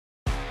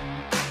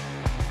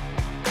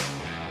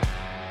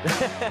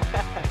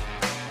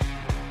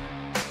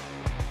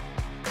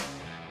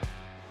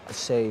I'd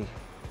say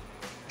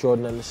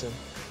Jordan Henderson.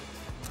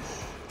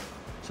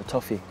 It's a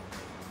toughie.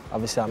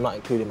 Obviously, I'm not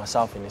including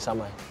myself in this,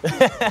 am I?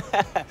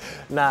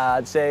 Nah,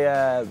 I'd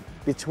say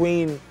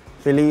between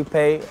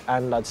Felipe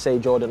and I'd say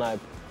Jordan Ibe.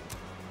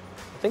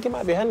 I think it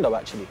might be Hendo,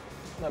 actually.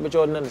 It might be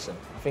Jordan Henderson.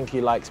 I think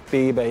he likes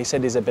Bieber. He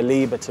said he's a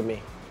believer to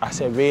me. I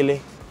said, really?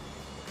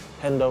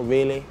 Hendo,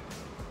 really?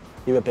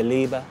 You're a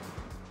believer?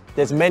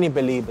 There's many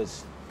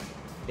believers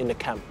in the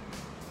camp.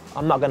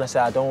 I'm not gonna say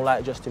I don't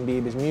like Justin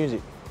Bieber's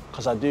music,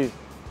 because I do,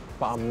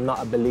 but I'm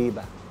not a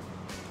believer.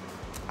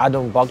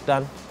 Adam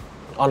Bogdan,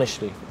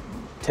 honestly,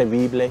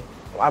 terrible.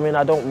 I mean,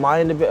 I don't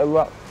mind a bit of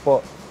rock,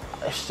 but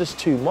it's just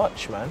too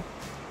much, man.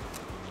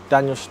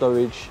 Daniel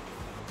Sturridge.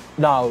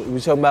 No, we're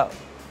talking about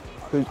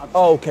who?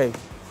 Oh, okay.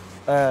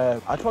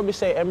 I'd probably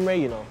say Emre,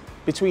 you know.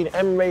 Between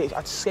Emre,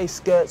 I'd say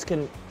Skirts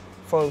can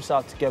throw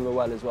himself together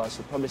well as well,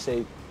 so I'd probably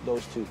say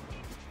those two.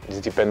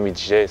 It depends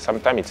which day.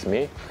 Sometimes it's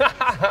me.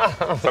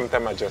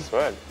 Sometimes I just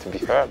want to be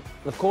heard.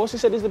 Of course he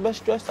said he's the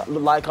best dressed.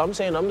 Like I'm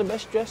saying I'm the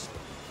best dressed.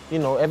 You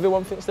know,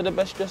 everyone thinks they're the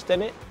best dressed,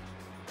 innit?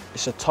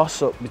 It's a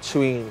toss-up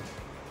between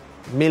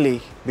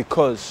Millie,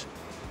 because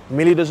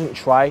Millie doesn't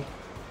try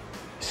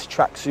his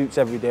tracksuits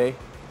every day,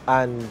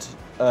 and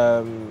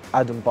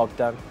Adam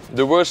Bogdan.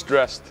 The worst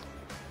dressed.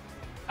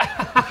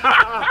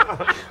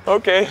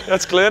 Okay,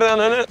 that's clear then,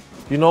 isn't it?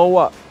 You know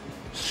what?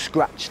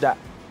 Scratch that,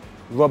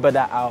 rubber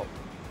that out.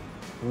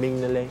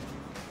 Mignolet,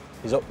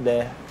 he's up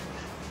there.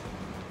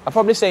 I'd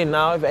probably say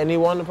now, if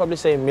anyone, I'd probably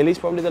say Millie's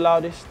probably the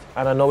loudest.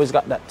 And I know he's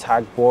got that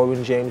tag,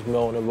 boring James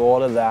Milner,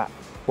 all of that,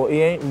 but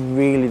he ain't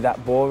really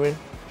that boring.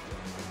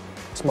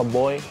 It's my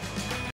boy.